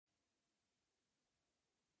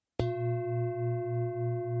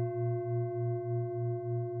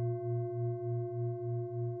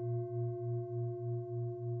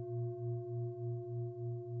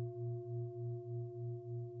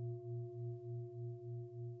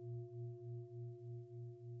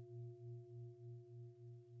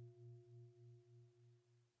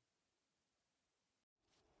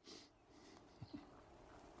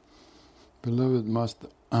Beloved Master,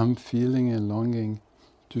 I'm feeling a longing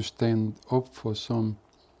to stand up for some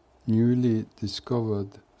newly discovered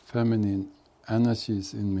feminine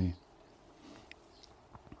energies in me.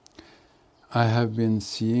 I have been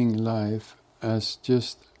seeing life as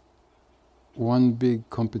just one big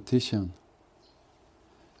competition,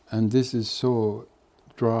 and this is so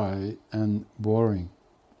dry and boring.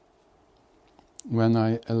 When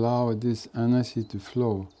I allow this energy to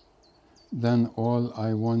flow, then all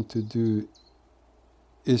I want to do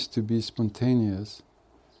is to be spontaneous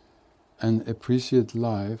and appreciate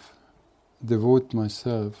life, devote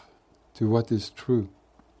myself to what is true.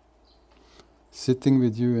 Sitting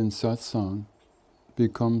with you in satsang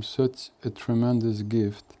becomes such a tremendous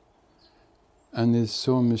gift and is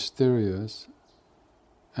so mysterious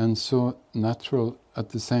and so natural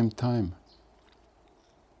at the same time.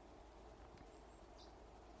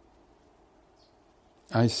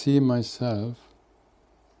 I see myself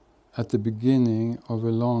at the beginning of a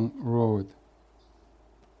long road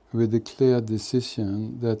with a clear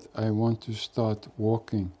decision that I want to start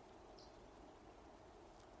walking.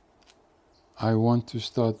 I want to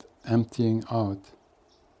start emptying out.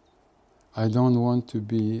 I don't want to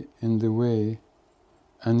be in the way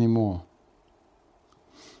anymore.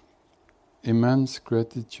 Immense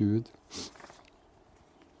gratitude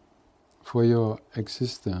for your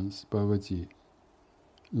existence, Babaji.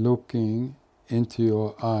 Looking into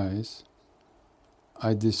your eyes,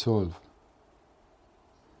 I dissolve.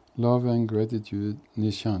 Love and gratitude,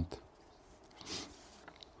 Nishant.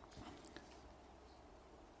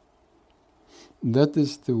 That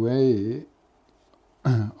is the way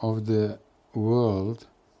of the world,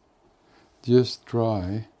 just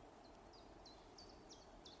dry,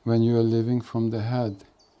 when you are living from the head.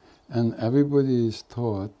 And everybody is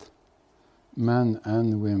taught, men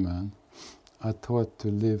and women, are taught to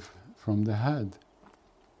live from the head,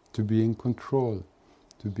 to be in control,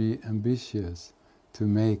 to be ambitious, to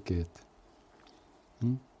make it.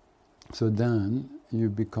 So then you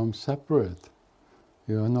become separate.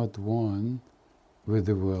 You are not one with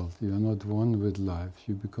the world, you are not one with life,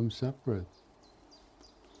 you become separate.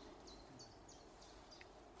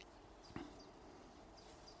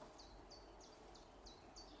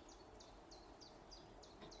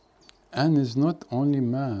 And it's not only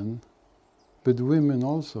man, but women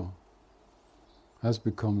also has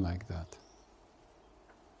become like that.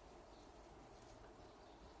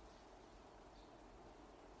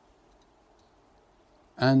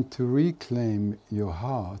 And to reclaim your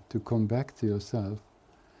heart, to come back to yourself,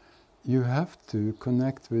 you have to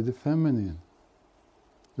connect with the feminine,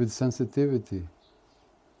 with sensitivity,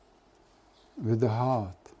 with the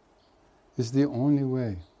heart. It's the only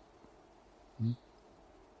way.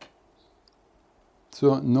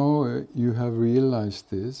 So now you have realized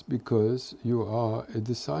this because you are a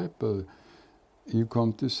disciple. You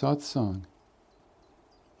come to satsang.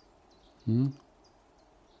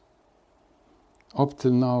 Up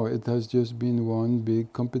till now it has just been one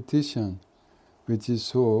big competition, which is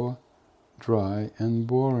so dry and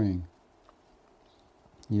boring.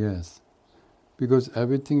 Yes, because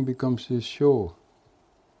everything becomes a show.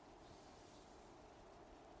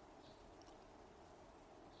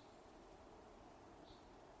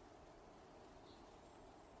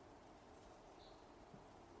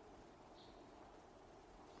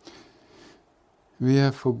 We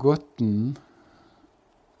have forgotten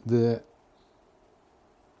the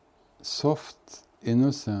soft,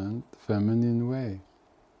 innocent, feminine way.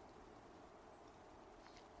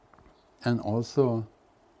 And also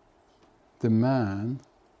the man,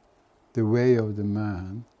 the way of the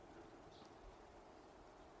man,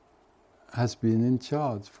 has been in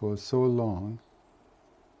charge for so long,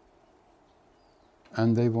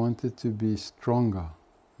 and they wanted to be stronger,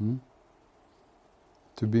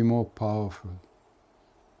 to be more powerful.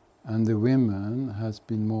 And the women has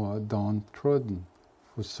been more downtrodden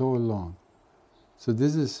for so long. So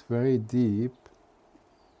this is very deep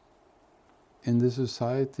in the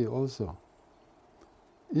society also.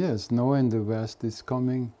 Yes, now in the West it's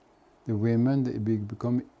coming, the women they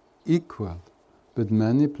become equal, but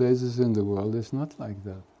many places in the world it's not like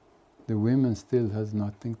that. The women still has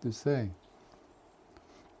nothing to say.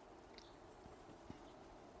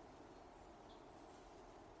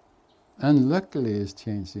 And luckily it's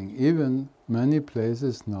changing. Even many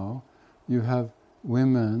places now you have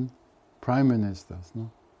women prime ministers,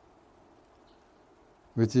 no?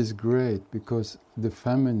 Which is great because the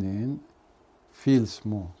feminine feels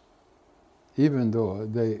more, even though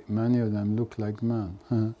many of them look like men.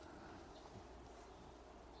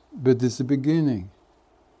 But it's the beginning,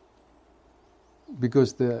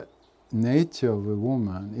 because the nature of a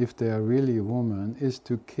woman, if they are really a woman, is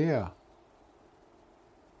to care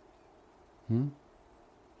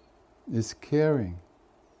is caring,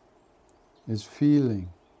 is feeling,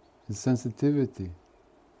 is sensitivity.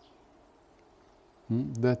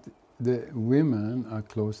 That the women are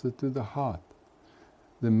closer to the heart.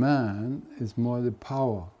 The man is more the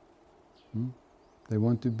power. They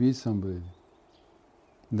want to be somebody.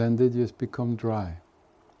 Then they just become dry.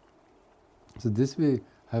 So this we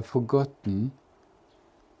have forgotten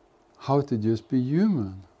how to just be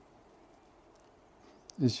human.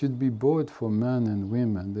 It should be both for men and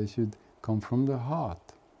women. They should come from the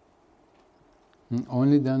heart.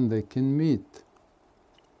 Only then they can meet.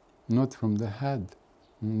 Not from the head.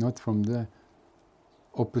 Not from the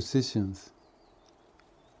oppositions.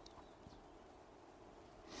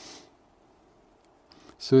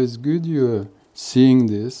 So it's good you're seeing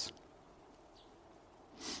this.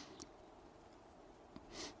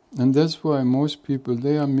 And that's why most people,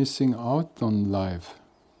 they are missing out on life.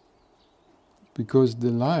 Because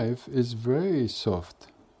the life is very soft.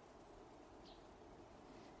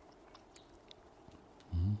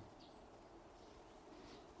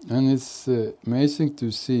 And it's amazing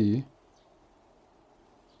to see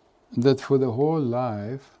that for the whole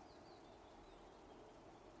life,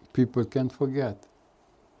 people can't forget.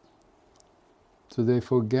 So they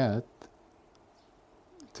forget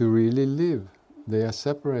to really live. They are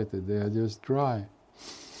separated, they are just dry.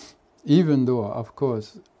 Even though, of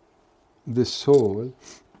course, the soul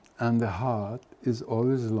and the heart is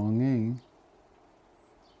always longing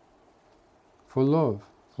for love,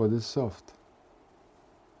 for the soft.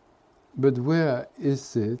 But where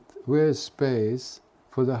is it, where is space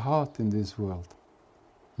for the heart in this world?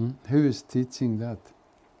 Who is teaching that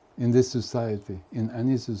in this society, in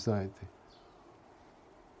any society?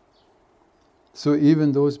 So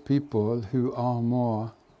even those people who are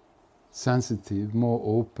more sensitive, more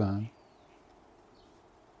open,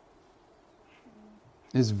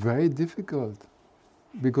 it's very difficult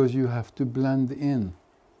because you have to blend in.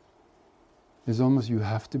 It's almost you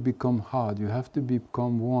have to become hard, you have to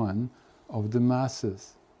become one of the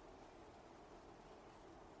masses.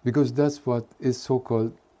 Because that's what is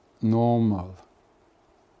so-called normal.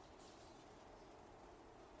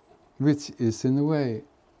 Which is in a way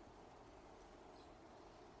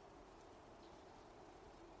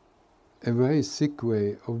a very sick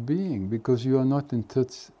way of being, because you are not in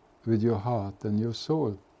touch with your heart and your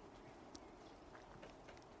soul.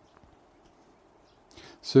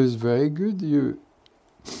 So it's very good you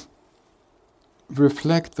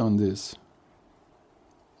reflect on this.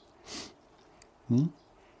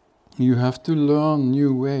 You have to learn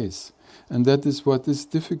new ways, and that is what is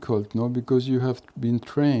difficult, no? Because you have been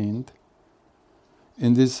trained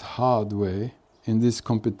in this hard way, in this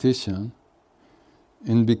competition,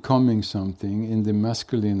 in becoming something in the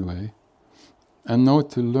masculine way, and now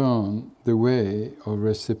to learn the way of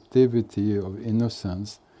receptivity, of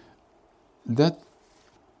innocence, that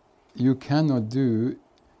you cannot do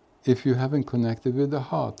if you haven't connected with the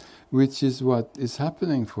heart, which is what is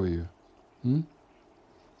happening for you.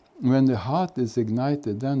 When the heart is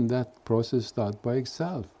ignited, then that process starts by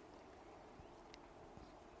itself.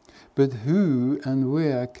 But who and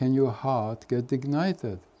where can your heart get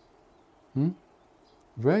ignited?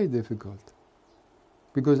 Very difficult.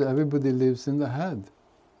 Because everybody lives in the head.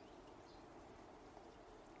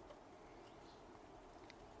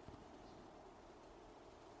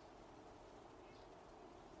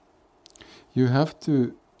 You have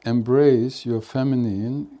to embrace your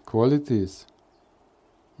feminine qualities.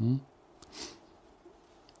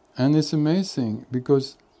 And it's amazing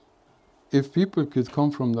because if people could come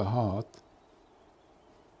from the heart,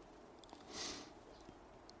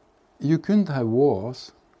 you couldn't have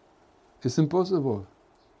wars. It's impossible.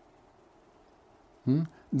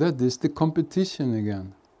 That is the competition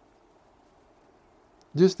again.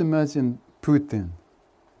 Just imagine Putin,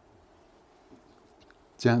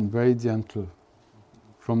 very gentle,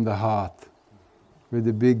 from the heart, with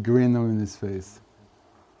a big grin on his face.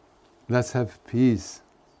 Let's have peace.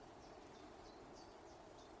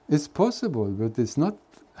 It's possible, but it's not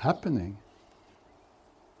happening.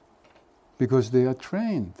 Because they are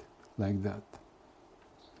trained like that.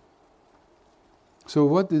 So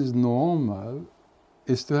what is normal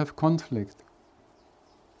is to have conflict.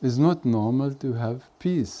 It's not normal to have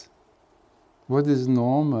peace. What is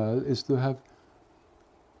normal is to have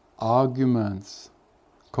arguments,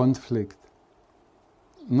 conflict,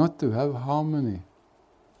 not to have harmony.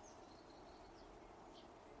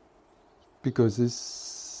 Because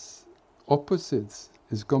it's opposites,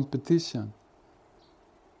 it's competition.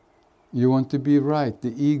 You want to be right.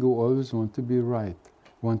 The ego always wants to be right,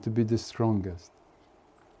 wants to be the strongest,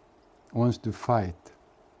 wants to fight.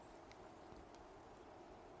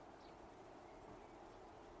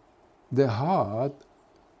 The heart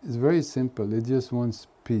is very simple. It just wants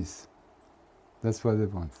peace. That's what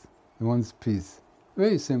it wants. It wants peace.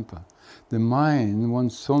 Very simple. The mind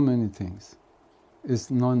wants so many things. It's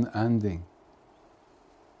non-ending.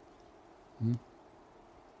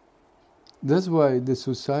 That's why the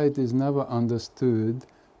societies never understood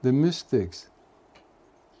the mystics.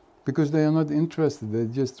 Because they are not interested, they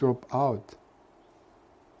just drop out.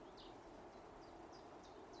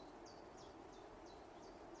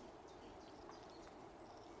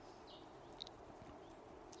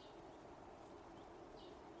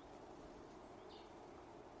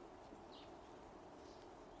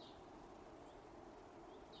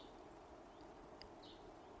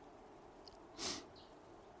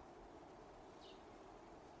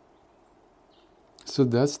 So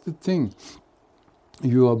that's the thing.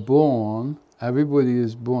 You are born, everybody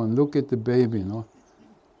is born. Look at the baby, no?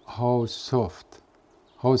 How soft,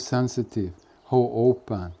 how sensitive, how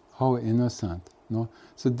open, how innocent, no?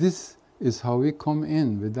 So this is how we come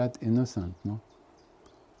in with that innocent, no?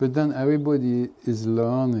 But then everybody is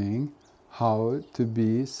learning how to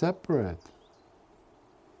be separate.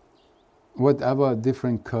 Whatever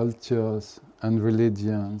different cultures and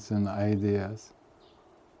religions and ideas,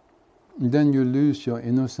 then you lose your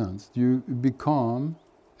innocence. You become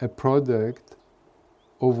a product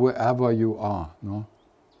of wherever you are, no?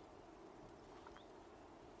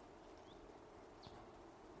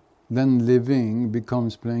 Then living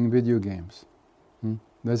becomes playing video games.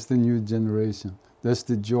 That's the new generation. That's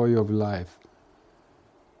the joy of life.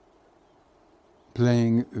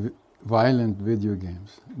 Playing violent video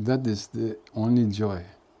games. That is the only joy.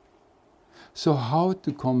 So how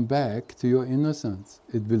to come back to your innocence?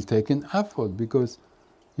 It will take an effort because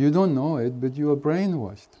you don't know it, but you are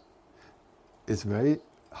brainwashed. It's very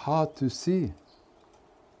hard to see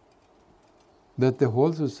that the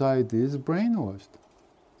whole society is brainwashed.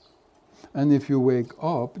 And if you wake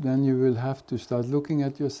up, then you will have to start looking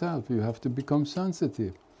at yourself. You have to become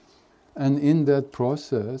sensitive. And in that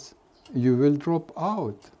process, you will drop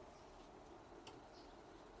out.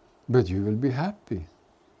 But you will be happy.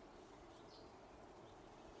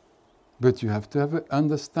 But you have to have an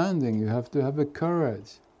understanding, you have to have a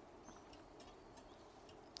courage.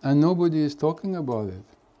 And nobody is talking about it.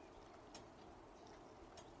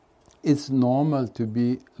 It's normal to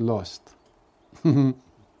be lost.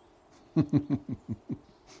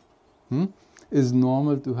 It's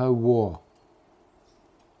normal to have war.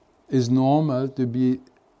 It's normal to be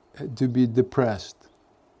depressed.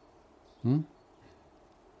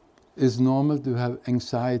 It's normal to have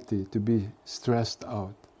anxiety, to be stressed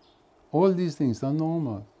out. All these things are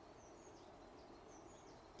normal.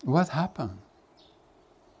 What happened?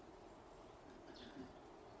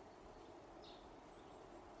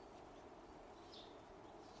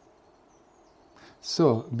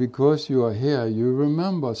 So, because you are here, you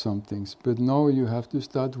remember some things, but now you have to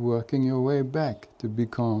start working your way back to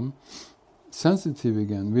become sensitive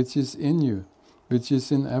again, which is in you, which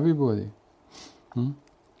is in everybody.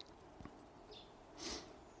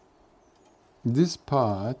 This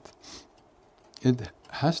part, it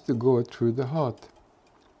has to go through the heart.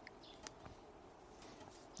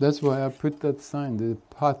 That's why I put that sign, the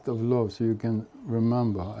path of love, so you can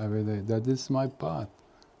remember every day, that is my path.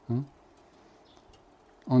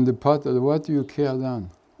 On the path of what do you care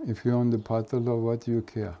then? If you're on the path of love, what do you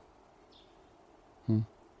care?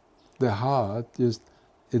 The heart just,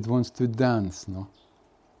 it wants to dance, no?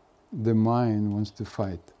 The mind wants to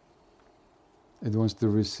fight. It wants to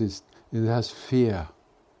resist. It has fear.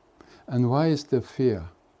 And why is there fear?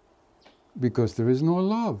 Because there is no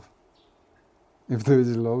love. If there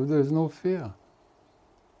is love, there is no fear.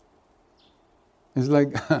 It's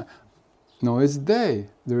like, no, it's day.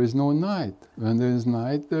 There is no night. When there is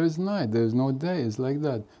night, there is night. There is no day. It's like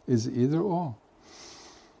that. It's either or.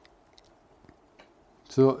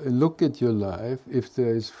 So look at your life. If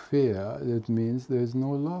there is fear, that means there is no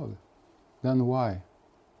love. Then why?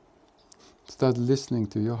 Start listening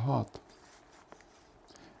to your heart.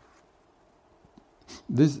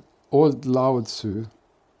 This old Lao Tzu,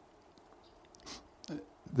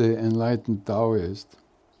 the enlightened Taoist,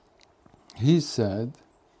 he said,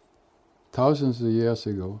 thousands of years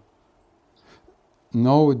ago,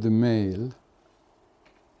 know the male,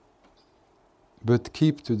 but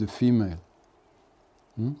keep to the female.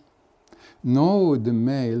 Know the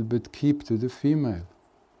male, but keep to the female.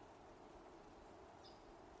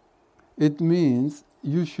 It means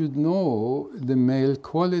you should know the male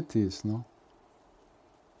qualities, no?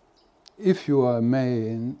 If you are a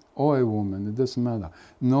man or a woman, it doesn't matter.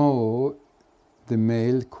 Know the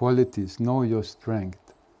male qualities, know your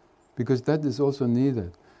strength, because that is also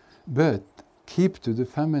needed. But keep to the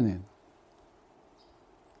feminine.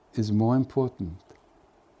 is more important.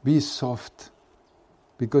 Be soft,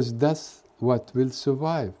 because that's what will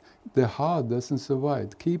survive. The hard doesn't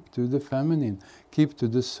survive. Keep to the feminine, keep to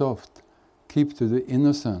the soft, keep to the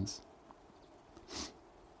innocence.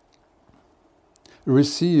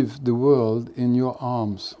 Receive the world in your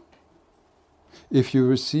arms. If you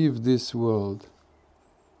receive this world,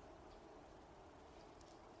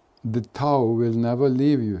 the Tao will never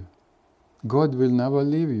leave you. God will never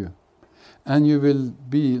leave you. And you will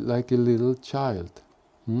be like a little child.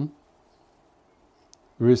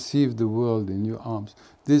 Receive the world in your arms.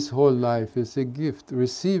 This whole life is a gift.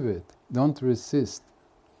 Receive it. Don't resist.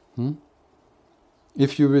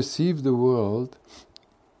 If you receive the world,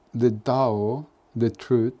 the Tao, the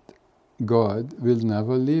truth, God will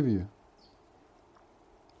never leave you.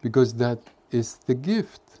 Because that is the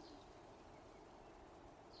gift.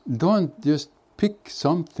 Don't just pick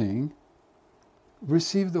something.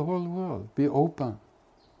 Receive the whole world. Be open.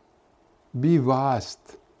 Be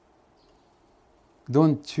vast.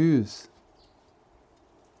 Don't choose.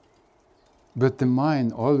 But the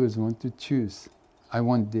mind always wants to choose. I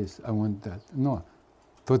want this, I want that. No,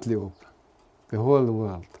 totally open. The whole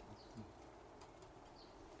world.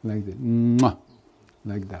 Like that. Mwah!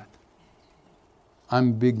 Like that.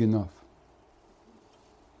 I'm big enough.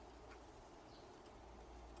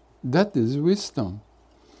 That is wisdom.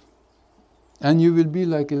 And you will be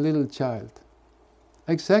like a little child.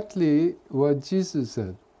 Exactly what Jesus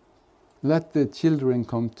said. Let the children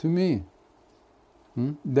come to me.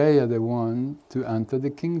 They are the one to enter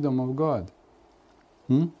the kingdom of God.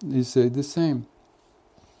 He said the same.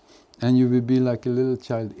 And you will be like a little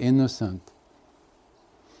child, innocent,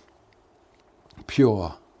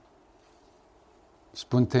 pure,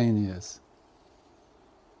 spontaneous.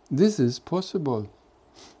 This is possible.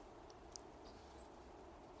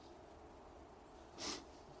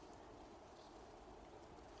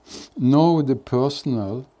 Know the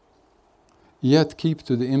personal, yet keep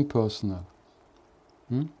to the impersonal.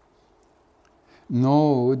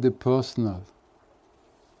 Know the personal.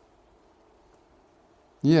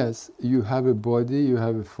 Yes, you have a body, you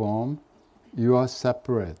have a form, you are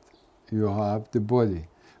separate, you have the body.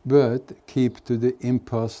 But keep to the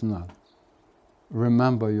impersonal.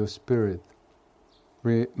 Remember your spirit.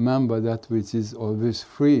 Remember that which is always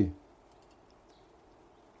free.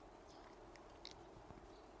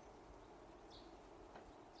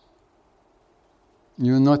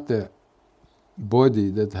 You're not a body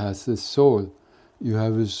that has a soul. You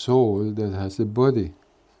have a soul that has a body.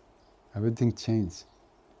 Everything changes.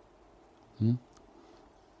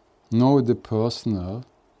 Know the personal,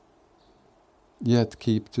 yet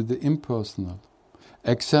keep to the impersonal.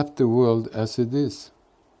 Accept the world as it is.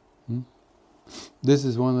 This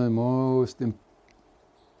is one of the most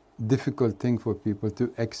difficult things for people,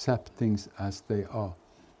 to accept things as they are.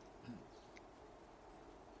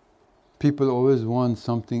 People always want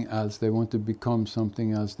something else. They want to become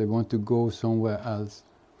something else. They want to go somewhere else.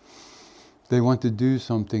 They want to do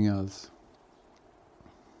something else.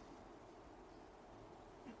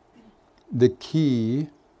 The key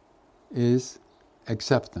is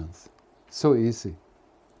acceptance. So easy.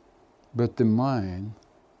 But the mind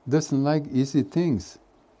doesn't like easy things.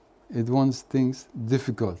 It wants things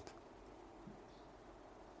difficult.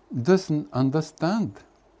 It doesn't understand.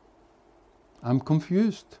 I'm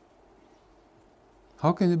confused.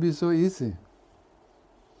 How can it be so easy?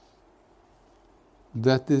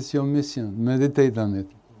 That is your mission. Meditate on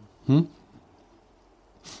it.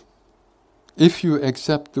 If you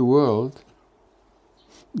accept the world,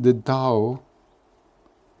 the Tao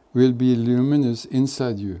will be luminous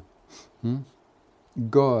inside you.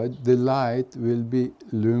 God, the light, will be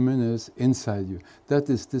luminous inside you. That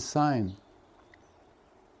is the sign.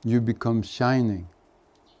 You become shining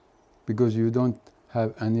because you don't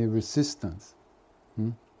have any resistance.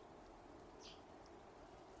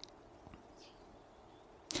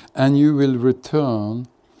 And you will return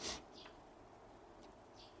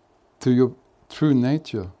to your true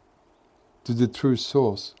nature, to the true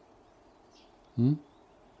source.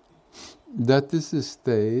 That is the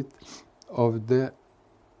state of the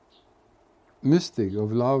mystic,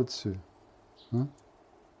 of Lao Tzu.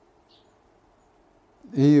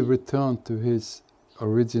 He returned to his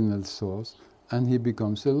original source and he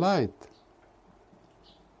becomes a light.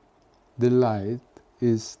 The light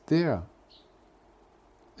is there.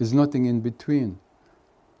 There's nothing in between.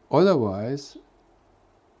 Otherwise,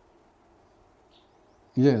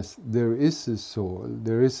 yes, there is a soul,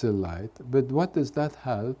 there is a light, but what does that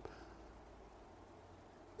help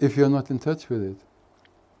if you're not in touch with it?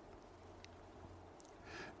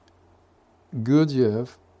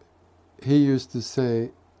 Gurdjieff, he used to say,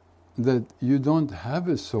 that you don't have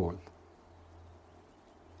a soul.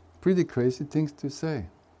 Pretty crazy things to say.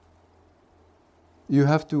 You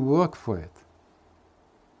have to work for it.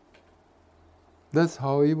 That's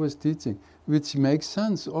how he was teaching, which makes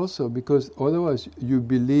sense also, because otherwise you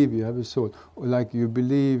believe you have a soul, or like you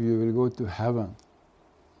believe you will go to heaven.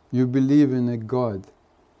 You believe in a God.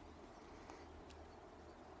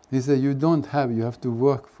 He said you don't have, you have to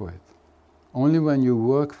work for it. Only when you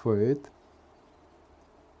work for it,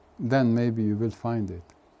 then maybe you will find it.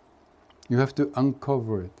 You have to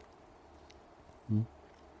uncover it.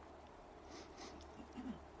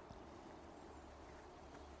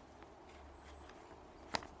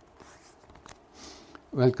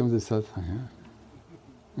 Welcome to Satsang.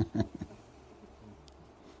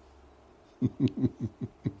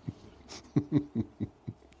 Yeah?